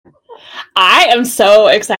I am so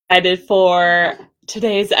excited for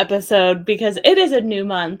today's episode because it is a new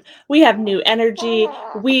month. We have new energy.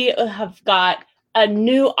 We have got a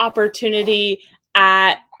new opportunity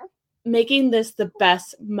at making this the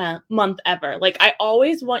best month ever. Like I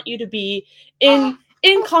always want you to be in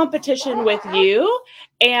competition with you.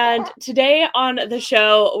 And today on the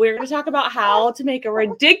show, we're going to talk about how to make a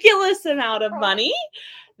ridiculous amount of money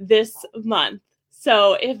this month.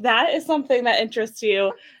 So if that is something that interests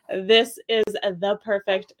you, this is the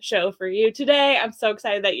perfect show for you today. I'm so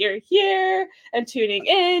excited that you're here and tuning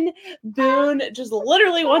in. Boone just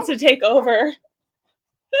literally wants to take over.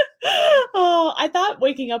 Oh, I thought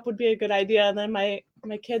waking up would be a good idea, and then my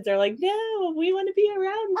kids are like, "No, we want to be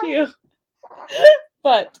around you."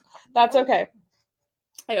 But that's okay.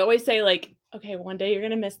 I always say like, "Okay, one day you're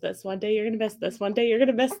going to miss this. One day you're going to miss this. One day you're going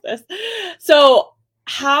to miss this." So,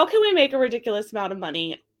 how can we make a ridiculous amount of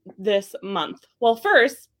money this month? Well,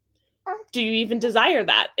 first, do you even desire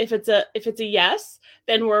that? If it's a yes,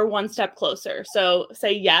 then we're one step closer. So,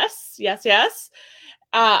 say yes, yes, yes.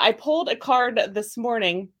 I pulled a card this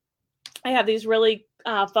morning. I have these really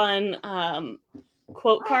fun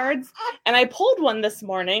quote cards, and I pulled one this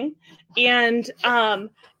morning, and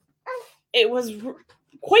it was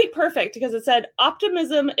quite perfect because it said,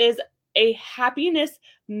 optimism is a happiness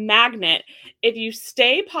magnet. If you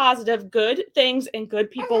stay positive, good things and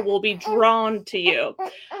good people will be drawn to you.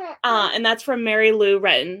 And that's from Mary Lou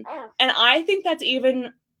Retton. And I think that's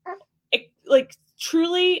even like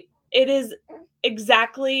truly, it is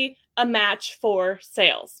exactly a match for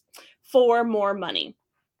sales, for more money.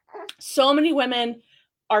 So many women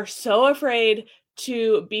are so afraid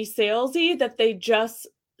to be salesy that they just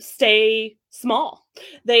stay small.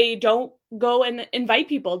 They don't go and invite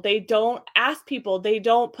people. They don't ask people. They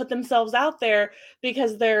don't put themselves out there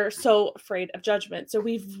because they're so afraid of judgment. So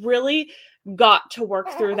we've really got to work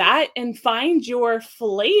through that and find your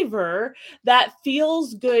flavor that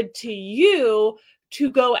feels good to you to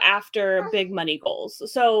go after big money goals.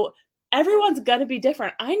 So everyone's going to be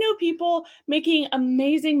different. I know people making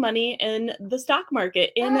amazing money in the stock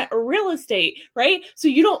market, in real estate, right? So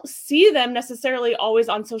you don't see them necessarily always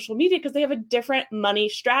on social media because they have a different money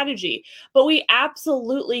strategy. But we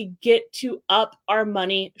absolutely get to up our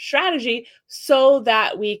money strategy so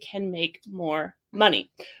that we can make more money.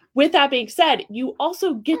 With that being said, you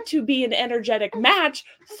also get to be an energetic match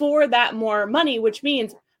for that more money, which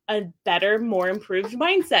means a better, more improved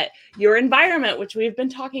mindset, your environment, which we've been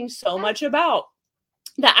talking so much about,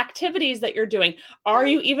 the activities that you're doing. Are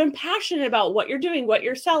you even passionate about what you're doing, what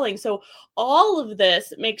you're selling? So all of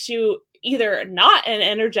this makes you either not an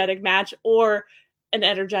energetic match or an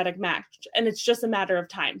energetic match. And it's just a matter of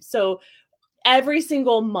time. So every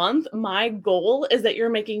single month, my goal is that you're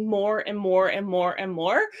making more and more and more and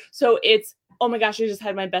more. So it's, oh my gosh, I just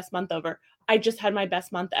had my best month over. I just had my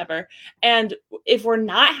best month ever. And if we're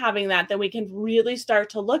not having that, then we can really start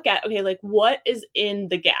to look at, okay, like what is in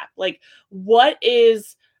the gap? Like what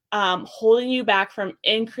is holding you back from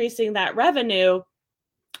increasing that revenue?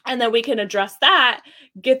 And then we can address that,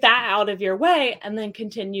 get that out of your way, and then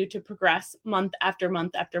continue to progress month after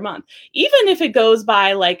month after month. Even if it goes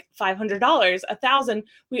by like $500, $1,000,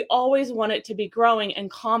 we always want it to be growing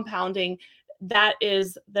and compounding. That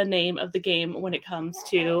is the name of the game when it comes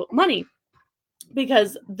to money.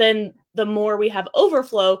 Because then the more we have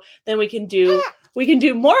overflow, then we can do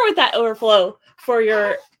more with that overflow for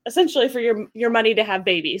your essentially for your money to have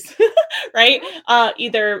babies. Right?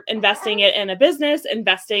 Either investing it in a business,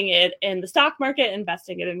 investing it in the stock market,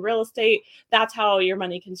 investing it in real estate. That's how your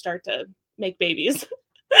money can start to make babies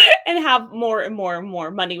and have more and more and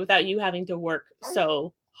more money without you having to work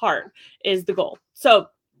so hard is the goal. So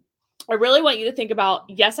I really want you to think about,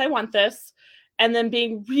 yes, I want this. And then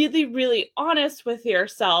being really, really honest with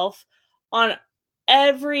yourself on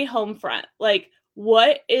every home front. Like,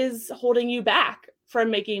 what is holding you back from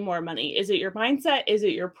making more money? Is it your mindset? Is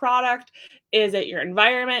it your product? Is it your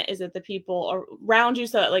environment? Is it the people around you?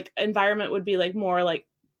 So that, like, environment would be like more like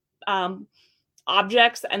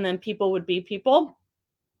objects, and then people would be people,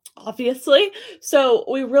 obviously. So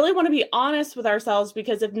we really want to be honest with ourselves,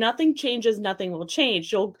 because if nothing changes, nothing will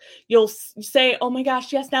change. You'll say, oh my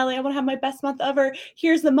gosh, yes, Natalie, I want to have my best month ever.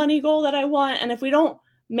 Here's the money goal that I want. And if we don't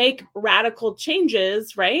make radical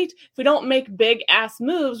changes, right? If we don't make big ass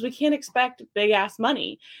moves, we can't expect big ass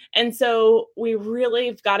money. And so we really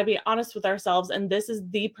have got to be honest with ourselves. And this is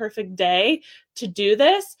the perfect day to do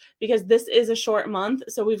this, because this is a short month.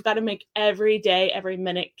 So we've got to make every day, every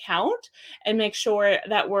minute count, and make sure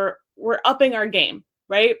that we're upping our game,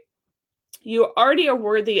 right? You already are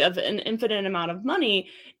worthy of an infinite amount of money.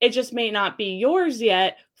 It just may not be yours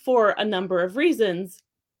yet for a number of reasons.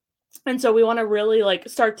 And so we want to really like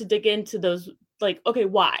start to dig into those, like, okay,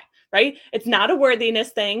 why, right? It's not a worthiness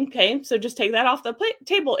thing. Okay. So just take that off the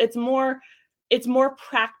table. It's more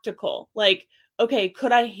practical. Like, okay,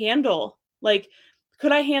 could I handle if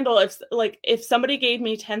somebody gave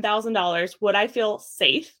me $10,000, would I feel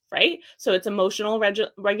safe? Right. So it's emotional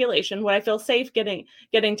regulation. Would I feel safe getting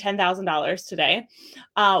 $10,000 today?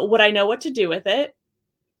 Would I know what to do with it?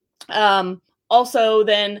 Also,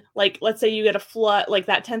 then, like, let's say you get a flood, like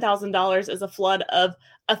that $10,000 is a flood of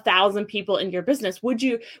 1,000 people in your business. Would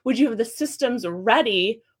you have the systems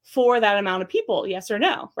ready for that amount of people? Yes or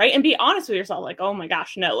no, right? And be honest with yourself, like, oh my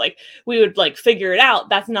gosh, no, like we would like figure it out.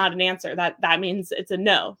 That's not an answer. That means it's a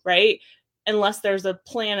no, right? Unless there's a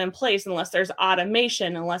plan in place, unless there's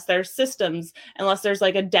automation, unless there's systems, unless there's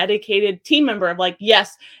like a dedicated team member of like,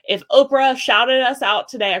 yes, if Oprah shouted us out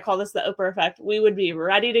today, I call this the Oprah effect, we would be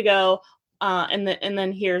ready to go. And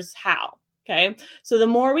then here's how. Okay. So the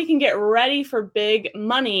more we can get ready for big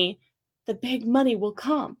money, the big money will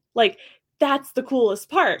come. Like, that's the coolest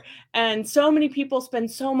part. And so many people spend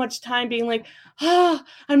so much time being like,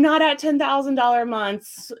 I'm not at $10,000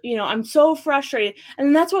 months. I'm so frustrated.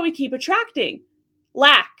 And that's what we keep attracting.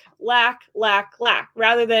 Lack,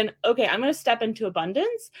 rather than, okay, I'm going to step into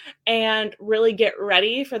abundance and really get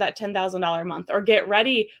ready for that $10,000 month, or get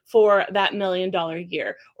ready for that $1 million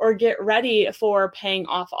year, or get ready for paying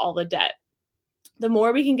off all the debt. The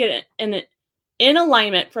more we can get in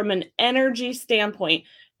alignment from an energy standpoint,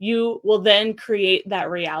 you will then create that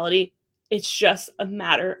reality. It's just a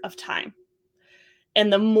matter of time.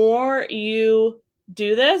 And the more you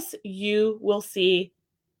do this, you will see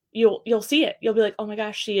you'll see it. You'll be like, oh my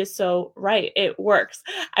gosh, she is so right. It works.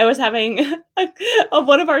 I was having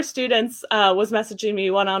one of our students was messaging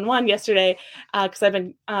me one-on-one yesterday because I've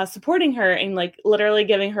been supporting her and like literally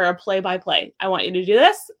giving her a play-by-play. I want you to do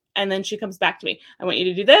this. And then she comes back to me. I want you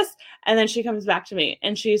to do this. And then she comes back to me.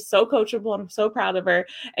 And she's so coachable. And I'm so proud of her.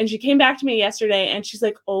 And she came back to me yesterday and she's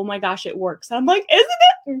like, oh my gosh, it works. And I'm like, isn't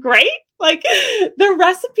it great? Like, the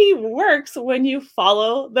recipe works when you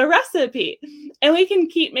follow the recipe. And we can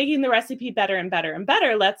keep making the recipe better and better and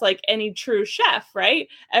better. That's like any true chef, right?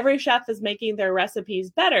 Every chef is making their recipes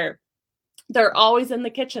better. They're always in the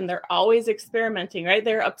kitchen. They're always experimenting, right?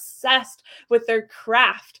 They're obsessed with their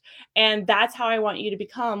craft. And that's how I want you to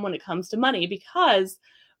become when it comes to money, because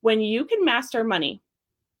when you can master money,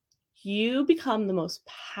 you become the most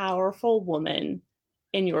powerful woman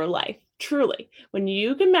in your life. Truly. When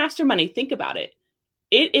you can master money, think about it.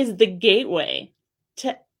 It is the gateway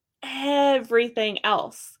to everything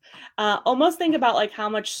else. Almost think about like how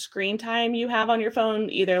much screen time you have on your phone,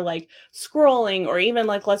 either like scrolling or even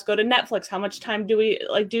like, let's go to Netflix. How much time do we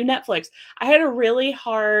like do Netflix? I had a really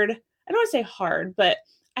hard, I don't want to say hard, but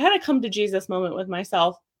I had a come to Jesus moment with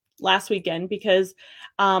myself last weekend because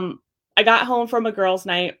I got home from a girls'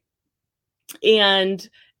 night and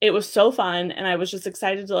it was so fun. And I was just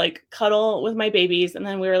excited to like cuddle with my babies. And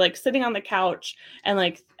then we were like sitting on the couch and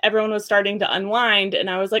like everyone was starting to unwind. And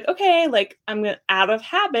I was like, okay, like out of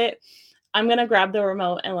habit, I'm going to grab the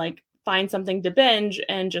remote and like find something to binge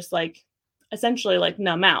and just like essentially like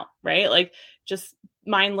numb out, right? Like just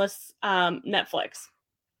mindless Netflix.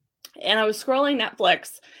 And I was scrolling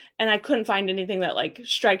Netflix and I couldn't find anything that like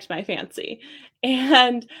striked my fancy.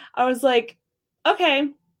 And I was like, okay,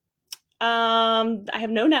 I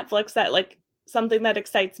have no Netflix that like something that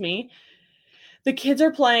excites me. The kids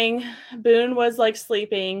are playing. Boone was like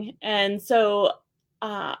sleeping. And so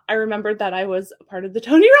I remembered that I was a part of the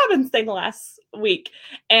Tony Robbins thing last week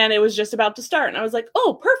and it was just about to start. And I was like,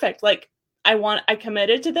 oh, perfect. Like I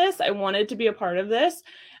committed to this. I wanted to be a part of this.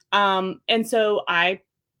 And so I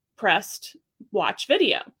pressed watch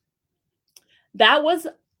video. That was,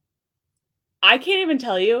 I can't even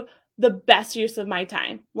tell you, the best use of my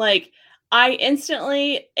time. Like, I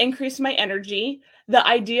instantly increased my energy. The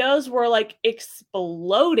ideas were like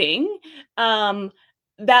exploding. That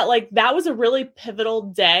was a really pivotal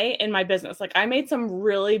day in my business. Like, I made some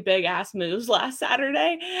really big ass moves last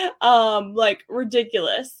Saturday. Like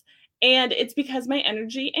ridiculous. And it's because my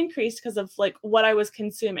energy increased because of like what I was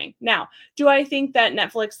consuming. Now, do I think that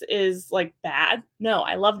Netflix is like bad? No,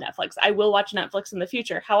 I love Netflix. I will watch Netflix in the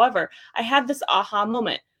future. However, I had this aha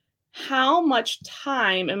moment. How much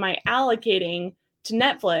time am I allocating to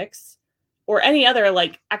Netflix or any other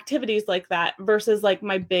like activities like that versus like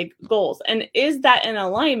my big goals? And is that in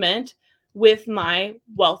alignment with my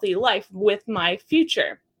wealthy life, with my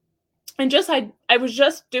future? And just I was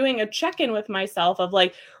just doing a check-in with myself of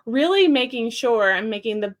like really making sure I'm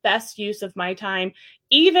making the best use of my time,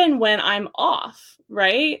 even when I'm off,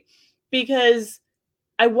 right? Because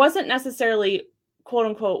I wasn't necessarily quote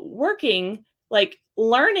unquote working like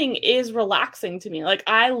learning is relaxing to me. Like,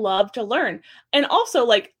 I love to learn. And also,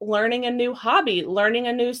 like, learning a new hobby, learning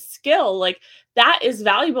a new skill, like, that is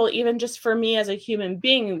valuable even just for me as a human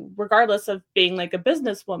being, regardless of being like a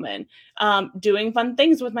businesswoman, doing fun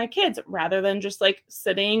things with my kids rather than just like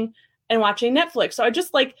sitting and watching Netflix. So I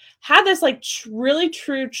just like had this like really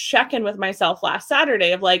true check-in with myself last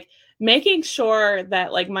Saturday of like making sure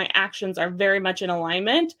that like my actions are very much in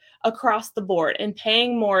alignment across the board and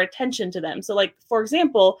paying more attention to them. So like, for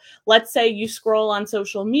example, let's say you scroll on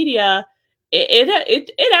social media,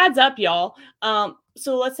 it adds up, y'all.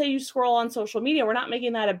 So let's say you scroll on social media. We're not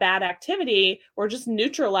making that a bad activity. We're just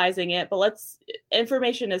neutralizing it. But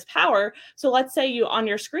information is power. So let's say you on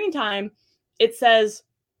your screen time, it says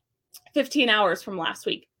 15 hours from last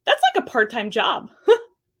week. That's like a part-time job.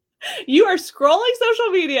 You are scrolling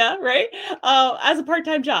social media, right? As a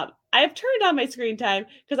part-time job. I have turned on my screen time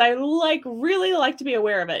because I really like to be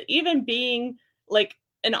aware of it. Even being like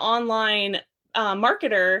an online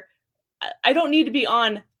marketer, I don't need to be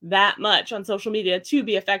on that much on social media to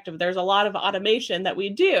be effective. There's a lot of automation that we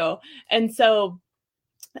do. And so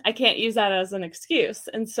I can't use that as an excuse.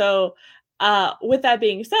 And so with that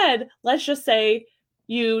being said, let's just say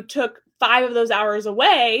you took 5 of those hours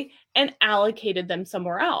away and allocated them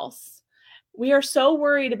somewhere else. We are so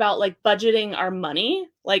worried about like budgeting our money.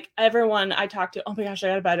 Like everyone I talk to, oh my gosh,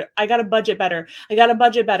 I got to budget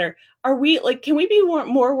better. Are we like, can we be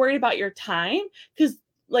more worried about your time? Because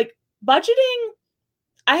like budgeting,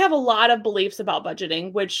 I have a lot of beliefs about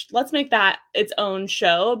budgeting, which let's make that its own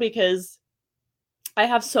show because I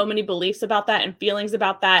have so many beliefs about that and feelings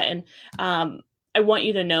about that. And I want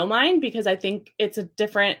you to know mine because I think it's a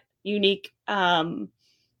different, unique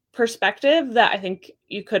perspective that I think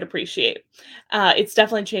you could appreciate. It's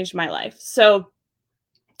definitely changed my life. So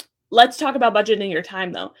let's talk about budgeting your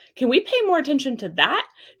time though. Can we pay more attention to that?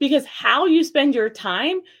 Because how you spend your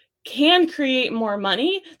time can create more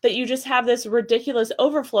money, that you just have this ridiculous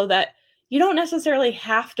overflow that you don't necessarily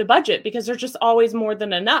have to budget because there's just always more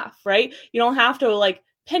than enough, right? You don't have to like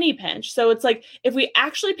penny pinch. So it's like if we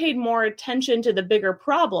actually paid more attention to the bigger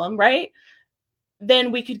problem, right?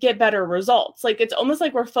 Then we could get better results. Like it's almost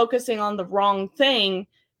like we're focusing on the wrong thing,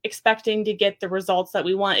 expecting to get the results that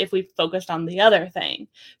we want if we focused on the other thing.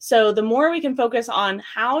 So the more we can focus on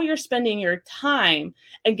how you're spending your time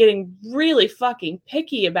and getting really fucking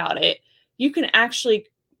picky about it, you can actually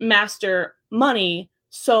master money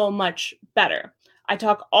so much better. I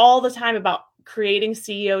talk all the time about creating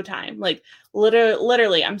CEO time. Like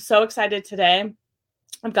literally, I'm so excited today.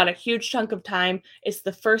 I've got a huge chunk of time. It's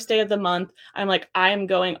the first day of the month. I'm like, I am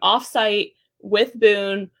going off site with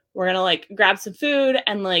Boone. We're going to like grab some food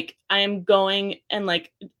and like, I am going and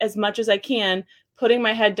like as much as I can, putting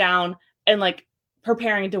my head down and like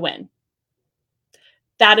preparing to win.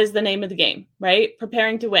 That is the name of the game, right?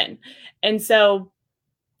 Preparing to win. And so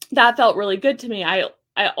that felt really good to me. I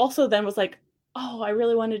also then was like, oh, I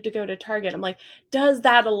really wanted to go to Target. I'm like, does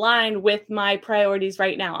that align with my priorities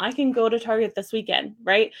right now? I can go to Target this weekend,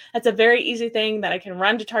 right? That's a very easy thing that I can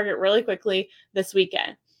run to Target really quickly this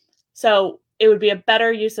weekend. So it would be a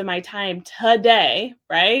better use of my time today,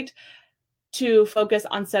 right? To focus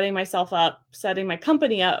on setting myself up, setting my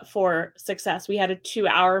company up for success. We had a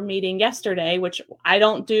 2-hour meeting yesterday, which I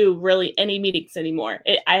don't do really any meetings anymore.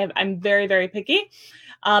 I'm very, very picky.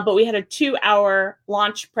 But we had a 2-hour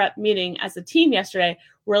launch prep meeting as a team yesterday,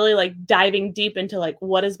 really like diving deep into like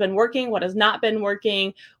what has been working, what has not been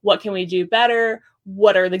working, what can we do better,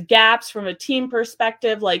 what are the gaps from a team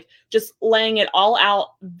perspective, like just laying it all out,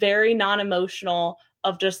 very non-emotional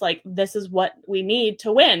of just like, this is what we need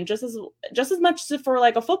to win, just as much as for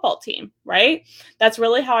like a football team, right? That's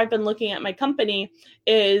really how I've been looking at my company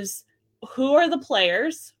is who are the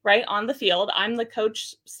players, right, on the field? I'm the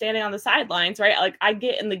coach standing on the sidelines, right? Like I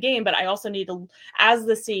get in the game, but I also need to, as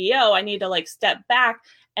the CEO, I need to like step back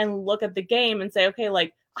and look at the game and say, okay,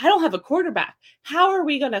 like I don't have a quarterback. How are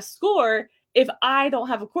we going to score if I don't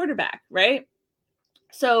have a quarterback, right?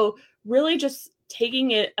 So really just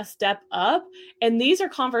taking it a step up. And these are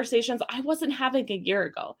conversations I wasn't having a year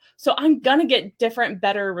ago. So I'm going to get different,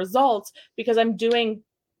 better results because I'm doing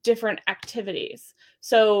different activities.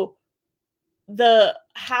 So the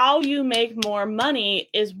how you make more money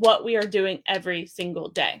is what we are doing every single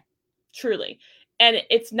day, truly. And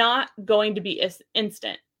it's not going to be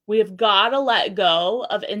instant. We have got to let go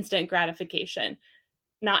of instant gratification.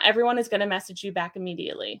 Not everyone is going to message you back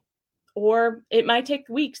immediately, or it might take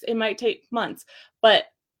weeks, it might take months. But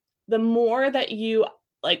the more that you,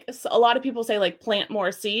 like a lot of people say, like plant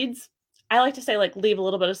more seeds. I like to say like leave a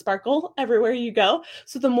little bit of sparkle everywhere you go.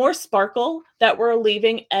 So the more sparkle that we're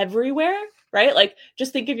leaving everywhere, right? Like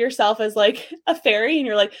just think of yourself as like a fairy and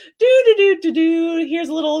you're like, do, do, do, do, do. Here's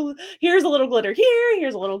a little glitter here.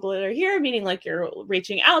 Here's a little glitter here. Meaning like you're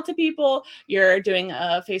reaching out to people, you're doing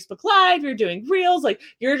a Facebook Live, you're doing reels. Like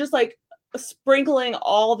you're just like sprinkling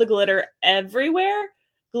all the glitter everywhere.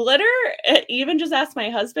 Glitter, even just ask my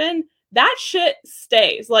husband, that shit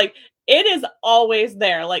stays. Like it is always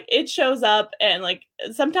there. Like it shows up and like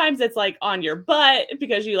sometimes it's like on your butt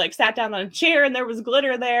because you like sat down on a chair and there was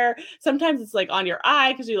glitter there. Sometimes it's like on your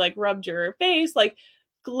eye because you like rubbed your face. Like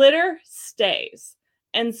glitter stays.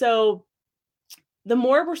 And so the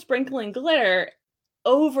more we're sprinkling glitter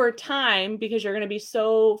over time, because you're going to be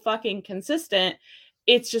so fucking consistent,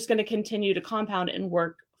 it's just going to continue to compound and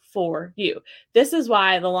work for you. This is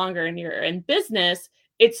why the longer you're in business,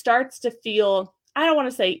 it starts to feel, I don't want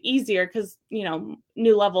to say easier because, you know,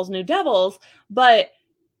 new levels, new devils, but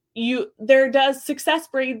success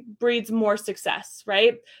breeds more success,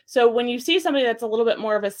 right? So when you see somebody that's a little bit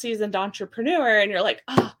more of a seasoned entrepreneur and you're like,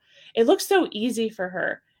 oh, it looks so easy for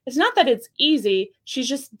her. It's not that it's easy. She's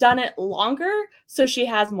just done it longer. So she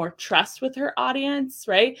has more trust with her audience,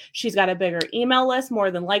 right? She's got a bigger email list, more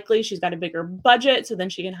than likely. She's got a bigger budget. So then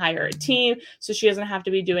she can hire a team. So she doesn't have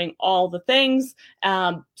to be doing all the things.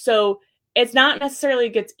 So it's not necessarily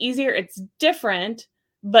gets easier. It's different,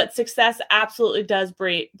 but success absolutely does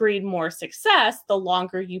breed more success the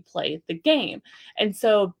longer you play the game. And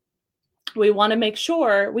so we want to make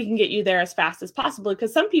sure we can get you there as fast as possible,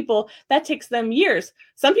 because some people, that takes them years.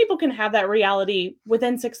 Some people can have that reality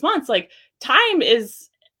within 6 months. Like time is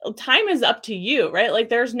up to you, right? Like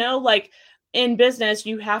there's no like in business,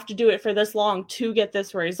 you have to do it for this long to get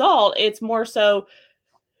this result. It's more so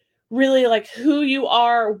really like who you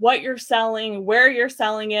are, what you're selling, where you're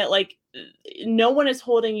selling it. Like no one is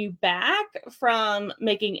holding you back from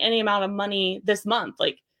making any amount of money this month.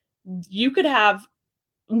 Like you could have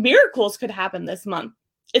miracles could happen this month.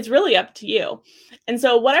 It's really up to you. And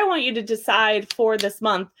so what I want you to decide for this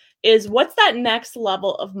month is what's that next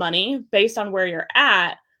level of money based on where you're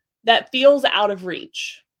at that feels out of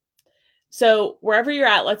reach. So wherever you're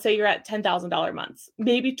at, let's say you're at $10,000 months,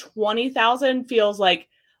 maybe 20,000 feels like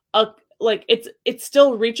it's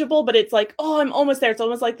still reachable, but it's like, oh, I'm almost there. It's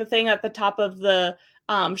almost like the thing at the top of the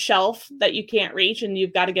shelf that you can't reach and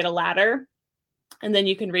you've got to get a ladder and then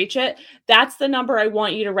you can reach it. That's the number I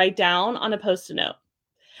want you to write down on a Post-it note.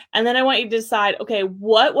 And then I want you to decide, okay,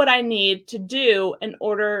 what would I need to do in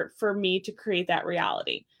order for me to create that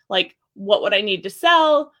reality? Like, what would I need to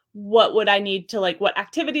sell? What would I need to what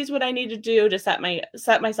activities would I need to do to set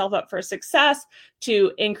myself up for success,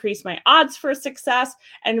 to increase my odds for success,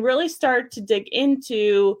 and really start to dig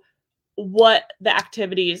into what the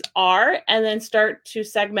activities are and then start to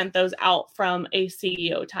segment those out from a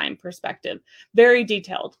CEO time perspective. Very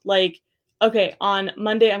detailed. Like, okay, on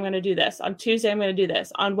Monday, I'm going to do this. On Tuesday, I'm going to do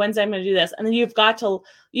this. On Wednesday, I'm going to do this. And then you've got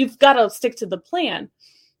to stick to the plan.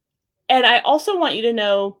 And I also want you to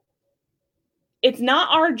know it's not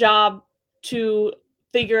our job to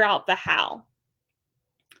figure out the how.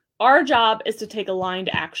 Our job is to take aligned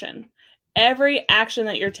action. Every action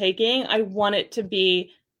that you're taking, I want it to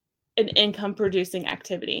be an income producing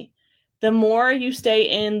activity. The more you stay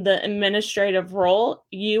in the administrative role,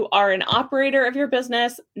 you are an operator of your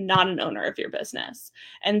business, not an owner of your business.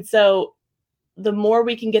 And so the more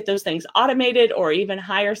we can get those things automated or even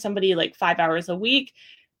hire somebody like 5 hours a week,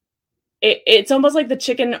 it's almost like the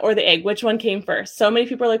chicken or the egg. Which one came first? So many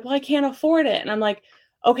people are like, well, I can't afford it. And I'm like,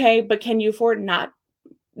 okay, but can you afford not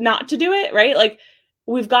to do it? Right? Like,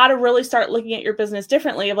 we've got to really start looking at your business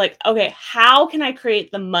differently of like, okay, how can I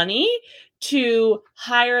create the money to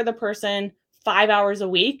hire the person 5 hours a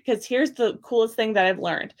week? Because here's the coolest thing that I've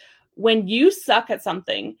learned. When you suck at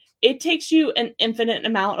something, it takes you an infinite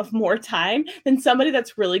amount of more time than somebody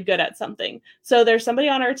that's really good at something. So there's somebody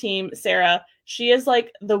on our team, Sarah. She is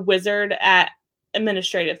like the wizard at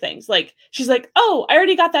administrative things. Like, she's like, oh, I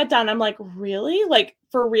already got that done. I'm like, really? Like,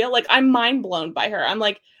 for real? Like, I'm mind blown by her. I'm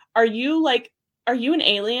like, are you an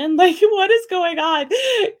alien? Like, what is going on?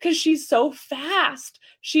 Because she's so fast.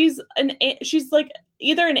 She's like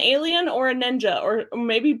either an alien or a ninja or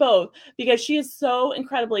maybe both, because she is so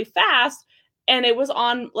incredibly fast. And it was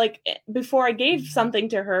on, like, before I gave something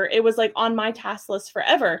to her, it was like on my task list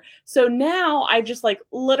forever. So now I just like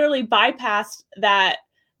literally bypassed that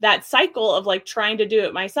cycle of like trying to do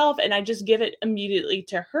it myself, and I just give it immediately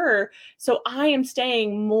to her. So I am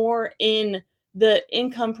staying more in the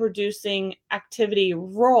income producing activity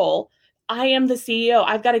role. I am the CEO.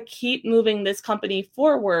 I've got to keep moving this company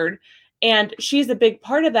forward. And she's a big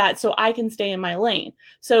part of that, so I can stay in my lane.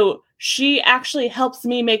 So she actually helps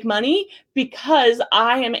me make money because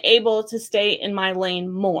I am able to stay in my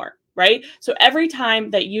lane more, right? So every time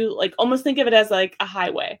that you like, almost think of it as like a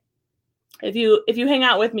highway. If you hang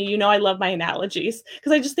out with me, you know I love my analogies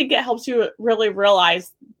because I just think it helps you really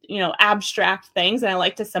realize, abstract things, and I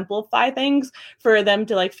like to simplify things for them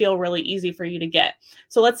to like feel really easy for you to get.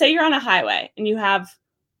 So let's say you're on a highway and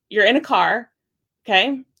you're in a car,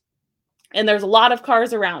 okay? And there's a lot of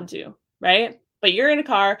cars around you, right? But you're in a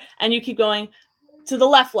car and you keep going to the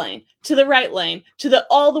left lane, to the right lane, to the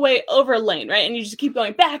all the way over lane, right? And you just keep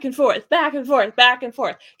going back and forth, back and forth, back and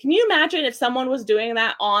forth. Can you imagine if someone was doing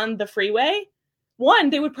that on the freeway? One,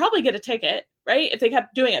 they would probably get a ticket, right? If they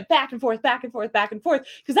kept doing it back and forth, back and forth, back and forth,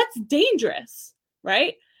 because that's dangerous,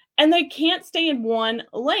 right? And they can't stay in one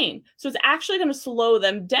lane. So it's actually going to slow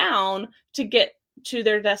them down to get to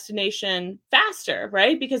their destination faster,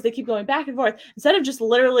 right? Because they keep going back and forth instead of just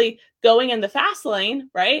literally going in the fast lane,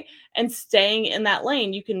 right? And staying in that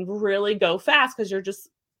lane, you can really go fast because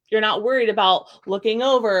you're not worried about looking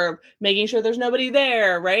over, making sure there's nobody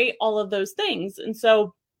there, right? All of those things. And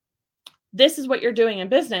so this is what you're doing in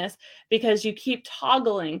business because you keep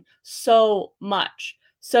toggling so much.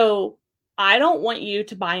 So I don't want you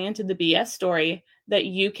to buy into the BS story that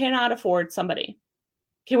you cannot afford somebody.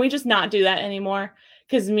 Can we just not do that anymore?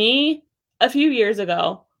 Because me, a few years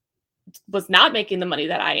ago, was not making the money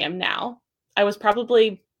that I am now. I was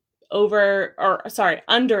probably under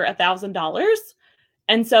 $1,000.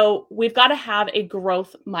 And so we've got to have a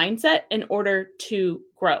growth mindset in order to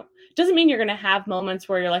grow. It doesn't mean you're going to have moments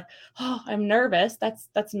where you're like, oh, I'm nervous.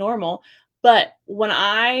 That's normal. But when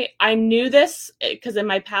I knew this, because in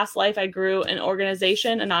my past life, I grew an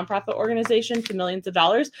organization, a nonprofit organization, to millions of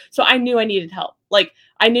dollars. So I knew I needed help. Like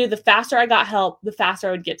I knew the faster I got help, the faster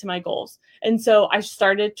I would get to my goals. And so I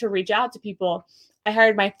started to reach out to people. I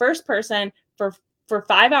hired my first person for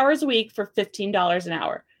 5 hours a week for $15 an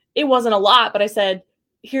hour. It wasn't a lot, but I said,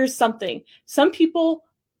 here's something. Some people,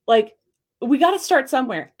 like, we got to start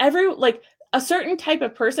somewhere. A certain type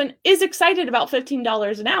of person is excited about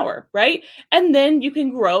 $15 an hour, right? And then you can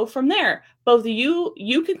grow from there. Both you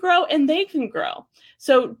can grow and they can grow.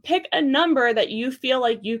 So pick a number that you feel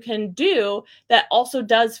like you can do that also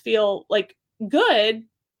does feel like good,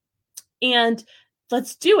 and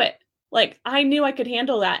let's do it. Like I knew I could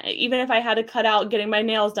handle that. Even if I had to cut out getting my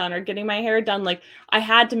nails done or getting my hair done, like I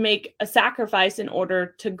had to make a sacrifice in order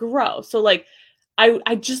to grow. So like,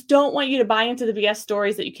 I just don't want you to buy into the BS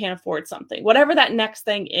stories that you can't afford something. Whatever that next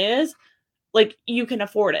thing is, like you can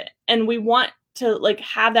afford it. And we want to like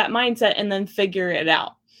have that mindset and then figure it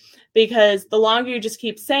out. Because the longer you just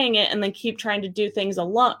keep saying it and then keep trying to do things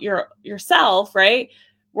alone yourself, right?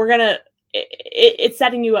 It's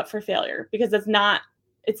setting you up for failure because it's not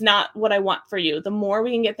what I want for you. The more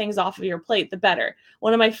we can get things off of your plate, the better.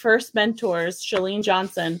 One of my first mentors, Shalene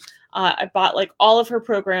Johnson, I bought like all of her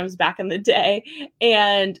programs back in the day.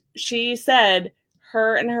 And she said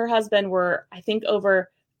her and her husband were, I think, over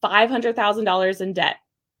 $500,000 in debt.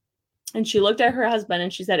 And she looked at her husband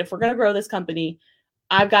and she said, if we're going to grow this company,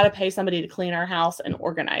 I've got to pay somebody to clean our house and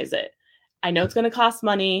organize it. I know it's going to cost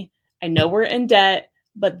money. I know we're in debt,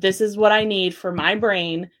 but this is what I need for my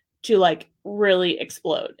brain to like really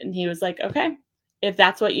explode. And he was like, okay, if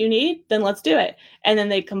that's what you need, then let's do it. And then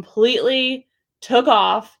they completely took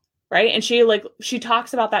off. Right. And she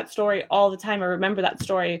talks about that story all the time. I remember that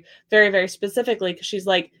story very, very specifically because she's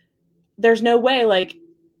like, there's no way like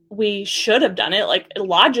we should have done it. Like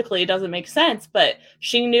logically, it doesn't make sense, but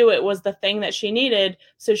she knew it was the thing that she needed.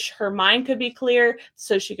 So her mind could be clear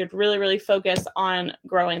so she could really, really focus on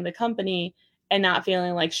growing the company and not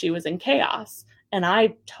feeling like she was in chaos. And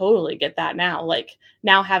I totally get that now. Like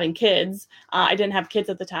now having kids, I didn't have kids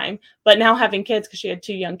at the time, but now having kids because she had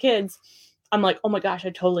 2 young kids, I'm like, oh my gosh, I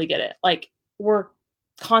totally get it. Like we're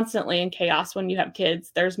constantly in chaos when you have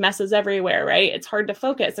kids. There's messes everywhere, right? It's hard to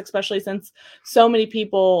focus, especially since so many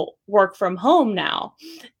people work from home now.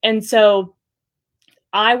 And so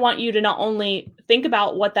I want you to not only think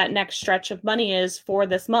about what that next stretch of money is for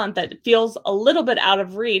this month that feels a little bit out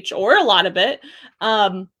of reach or a lot of it,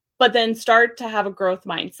 but then start to have a growth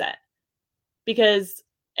mindset. Because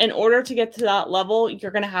in order to get to that level,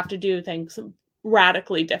 you're going to have to do things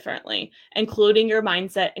radically differently, including your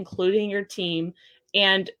mindset, including your team.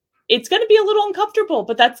 And it's going to be a little uncomfortable,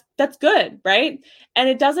 but that's good, right? And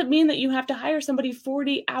it doesn't mean that you have to hire somebody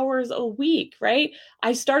 40 hours a week, right?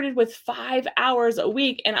 I started with 5 hours a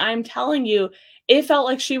week, and I'm telling you, it felt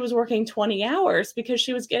like she was working 20 hours because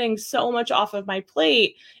she was getting so much off of my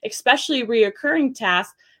plate, especially reoccurring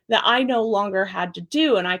tasks that I no longer had to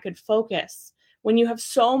do, and I could focus. When you have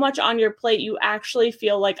so much on your plate, you actually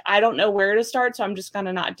feel like, I don't know where to start, so I'm just going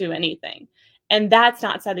to not do anything. And that's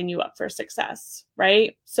not setting you up for success,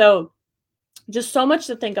 right? So just so much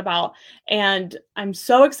to think about. And I'm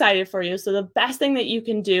so excited for you. So the best thing that you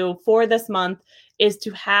can do for this month is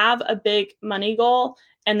to have a big money goal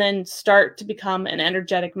and then start to become an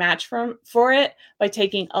energetic match for it by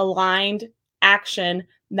taking aligned action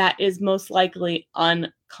that is most likely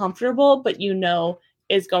uncomfortable, but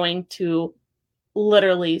is going to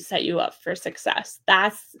literally set you up for success.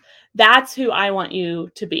 That's who I want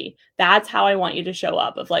you to be. That's how I want you to show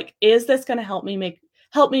up, of like, is this going to help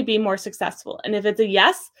me be more successful? And if it's a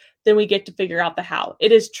yes, then we get to figure out the how.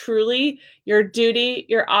 It is truly your duty,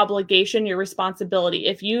 your obligation, your responsibility.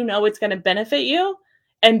 If you know it's going to benefit you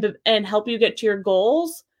and help you get to your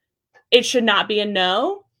goals, it should not be a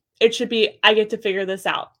no. It should be, I get to figure this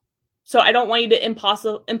out. So I don't want you to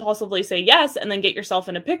impulsively say yes and then get yourself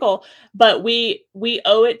in a pickle, but we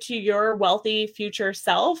owe it to your wealthy future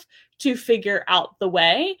self to figure out the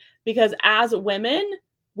way, because as women,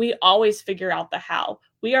 we always figure out the how.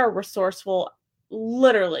 We are resourceful.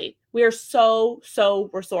 Literally, we are so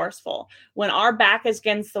resourceful. When our back is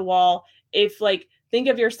against the wall, think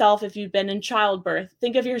of yourself if you've been in childbirth.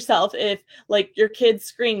 Think of yourself if your kids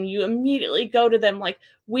scream, you immediately go to them.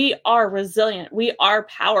 We are resilient. We are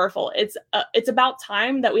powerful. It's about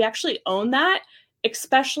time that we actually own that,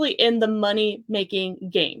 especially in the money-making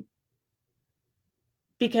game.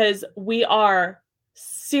 Because we are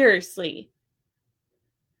seriously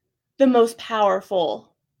the most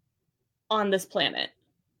powerful on this planet.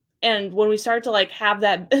 And when we start to have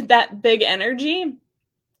that big energy,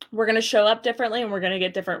 we're going to show up differently and we're going to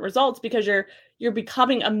get different results, because you're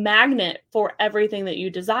becoming a magnet for everything that you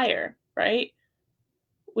desire, right?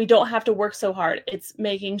 We don't have to work so hard. It's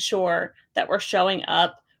making sure that we're showing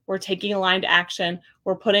up, we're taking aligned action,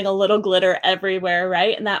 we're putting a little glitter everywhere,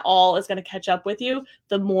 right? And that all is going to catch up with you.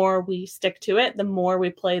 The more we stick to it, the more we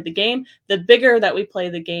play the game, the bigger that we play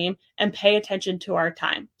the game and pay attention to our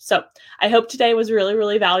time. So I hope today was really,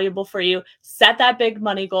 really valuable for you. Set that big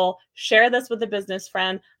money goal. Share this with a business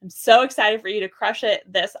friend. I'm so excited for you to crush it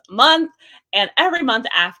this month and every month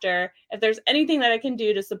after. If there's anything that I can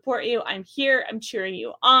do to support you, I'm here. I'm cheering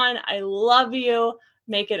you on. I love you.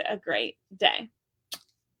 Make it a great day.